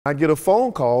I get a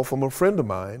phone call from a friend of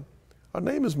mine. Her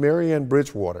name is Marianne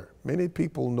Bridgewater. Many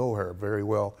people know her very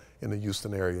well in the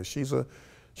Houston area. She's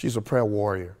a prayer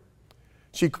warrior.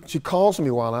 She calls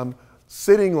me while I'm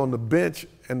sitting on the bench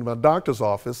in my doctor's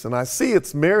office, and I see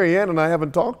it's Marianne, and I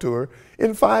haven't talked to her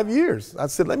in 5 years. I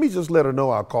said, let me just let her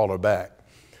know I'll call her back.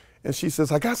 And she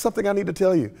says, I got something I need to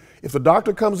tell you. If the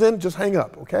doctor comes in, just hang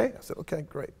up, okay? I said, okay,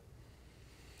 great.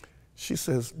 She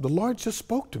says, the Lord just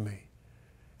spoke to me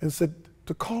and said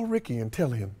to call Ricki and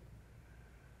tell him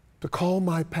to call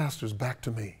my pastors back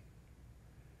to me.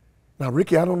 Now,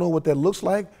 Ricki, I don't know what that looks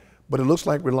like, but it looks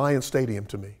like Reliance Stadium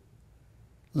to me.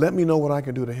 Let me know what I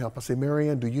can do to help. I say,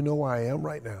 Marianne, do you know where I am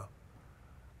right now?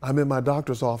 I'm in my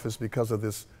doctor's office because of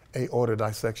this aorta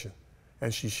dissection.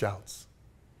 And she shouts.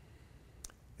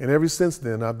 And ever since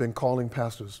then, I've been calling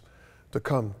pastors to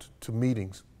come to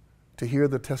meetings, to hear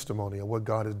the testimony of what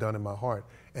God has done in my heart,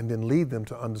 and then lead them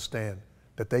to understand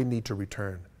that they need to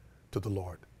return to the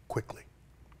Lord quickly.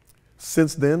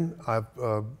 Since then, I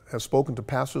have spoken to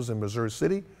pastors in Missouri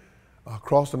City,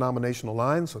 across denominational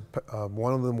lines.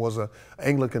 One of them was an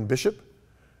Anglican bishop.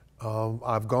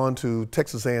 I've gone to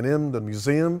Texas A&M, the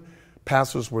museum.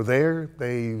 Pastors were there.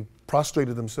 They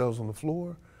prostrated themselves on the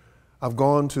floor. I've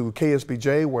gone to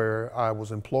KSBJ where I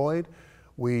was employed.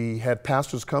 We had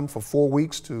pastors come for 4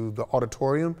 weeks to the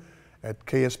auditorium at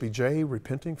KSBJ,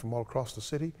 repenting from all across the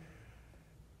city.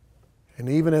 And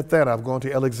even at that, I've gone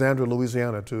to Alexandria,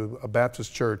 Louisiana, to a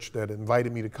Baptist church that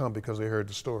invited me to come because they heard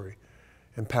the story.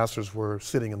 And pastors were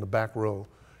sitting in the back row,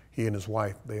 he and his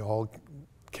wife. They all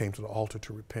came to the altar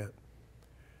to repent.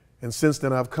 And since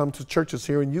then, I've come to churches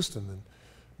here in Houston, and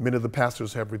many of the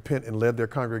pastors have repented and led their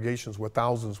congregations where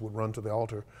thousands would run to the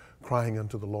altar crying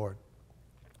unto the Lord.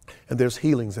 And there's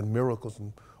healings and miracles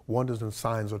and wonders and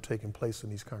signs are taking place in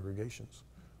these congregations.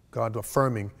 God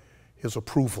affirming his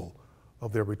approval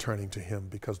of their returning to him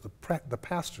because the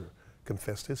pastor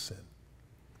confessed his sin.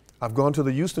 I've gone to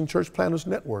the Houston Church Planners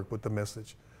Network with the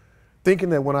message, thinking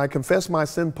that when I confessed my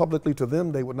sin publicly to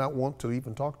them, they would not want to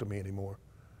even talk to me anymore.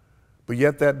 But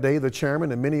yet that day, the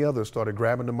chairman and many others started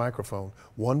grabbing the microphone,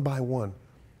 one by one,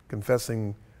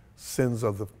 confessing sins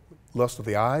of the lust of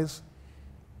the eyes,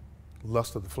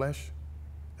 lust of the flesh,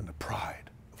 and the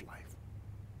pride of life.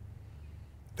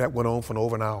 That went on for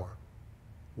over an hour,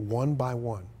 one by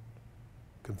one,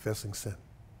 confessing sin.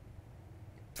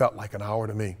 Felt like an hour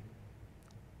to me.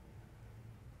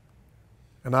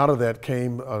 And out of that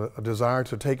came a desire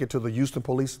to take it to the Houston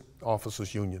Police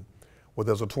Officers Union, where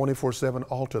there's a 24/7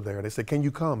 altar there. They said, can you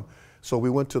come? So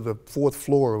we went to the 4th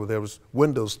floor where there was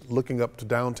windows looking up to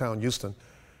downtown Houston.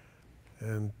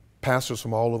 And pastors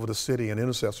from all over the city and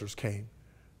intercessors came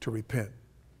to repent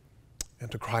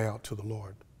and to cry out to the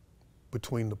Lord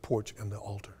between the porch and the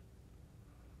altar,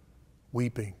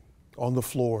 weeping on the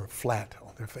floor, flat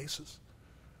on their faces.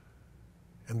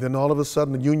 And then all of a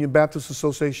sudden, the Union Baptist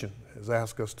Association has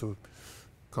asked us to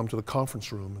come to the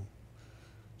conference room. And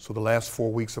so the last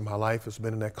 4 weeks of my life has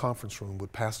been in that conference room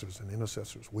with pastors and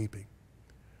intercessors weeping.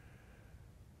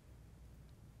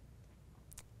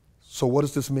 So what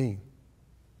does this mean?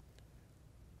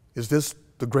 Is this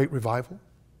the great revival?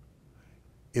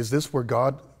 Is this where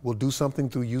God will do something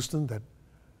through Houston that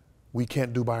we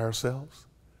can't do by ourselves?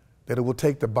 That it will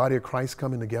take the body of Christ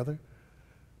coming together?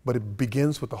 But it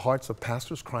begins with the hearts of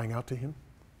pastors crying out to him?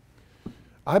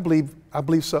 I believe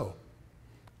so.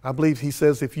 I believe he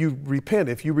says, if you repent,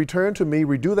 if you return to me,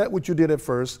 redo that which you did at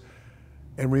first,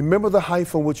 and remember the height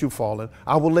from which you've fallen,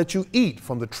 I will let you eat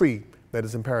from the tree that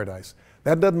is in paradise.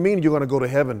 That doesn't mean you're going to go to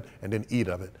heaven and then eat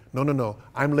of it. No, no, no.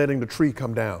 I'm letting the tree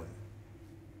come down,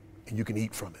 and you can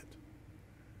eat from it.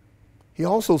 He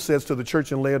also says to the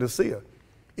church in Laodicea,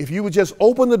 if you would just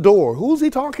open the door, who's he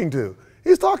talking to?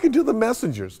 He's talking to the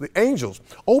messengers, the angels.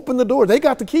 Open the door. They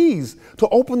got the keys to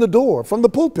open the door from the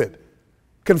pulpit.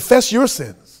 Confess your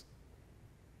sins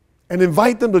and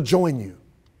invite them to join you.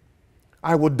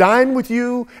 I will dine with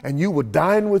you and you will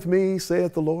dine with me,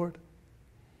 saith the Lord.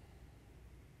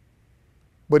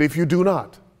 But if you do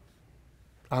not,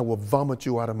 I will vomit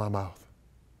you out of my mouth.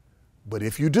 But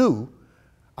if you do,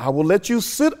 I will let you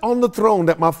sit on the throne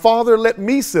that my Father let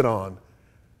me sit on.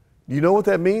 You know what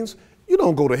that means? You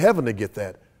don't go to heaven to get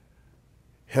that.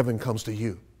 Heaven comes to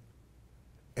you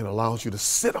and allows you to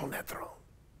sit on that throne.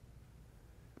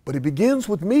 But it begins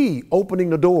with me opening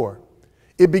the door.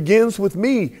 It begins with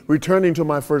me returning to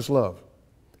my first love.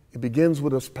 It begins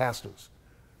with us pastors,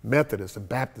 Methodists and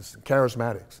Baptists and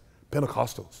Charismatics,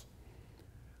 Pentecostals.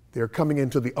 They're coming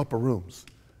into the upper rooms,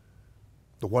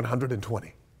 the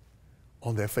 120,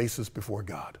 on their faces before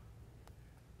God.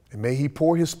 And may he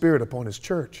pour his Spirit upon his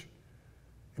church.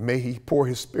 And may he pour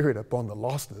his Spirit upon the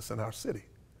lostness in our city.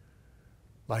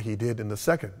 like he did in the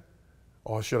second,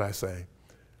 or should I say,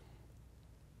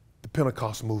 the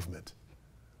Pentecost movement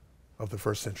of the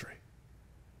first century.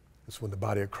 It's when the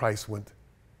body of Christ went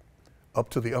up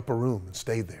to the upper room and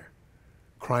stayed there,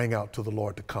 crying out to the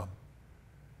Lord to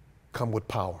come with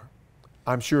power.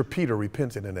 I'm sure Peter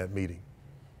repented in that meeting.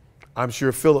 I'm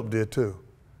sure Philip did too.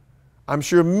 I'm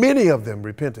sure many of them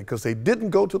repented because they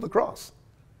didn't go to the cross.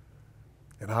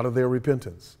 And out of their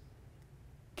repentance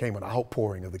came an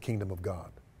outpouring of the kingdom of God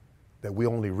that we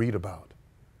only read about.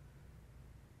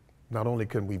 Not only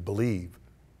can we believe,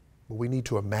 but we need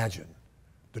to imagine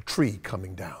the tree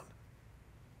coming down.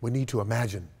 We need to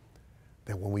imagine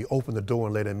that when we open the door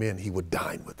and let him in, he would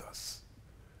dine with us.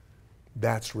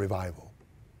 That's revival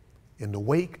in the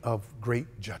wake of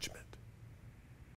great judgment.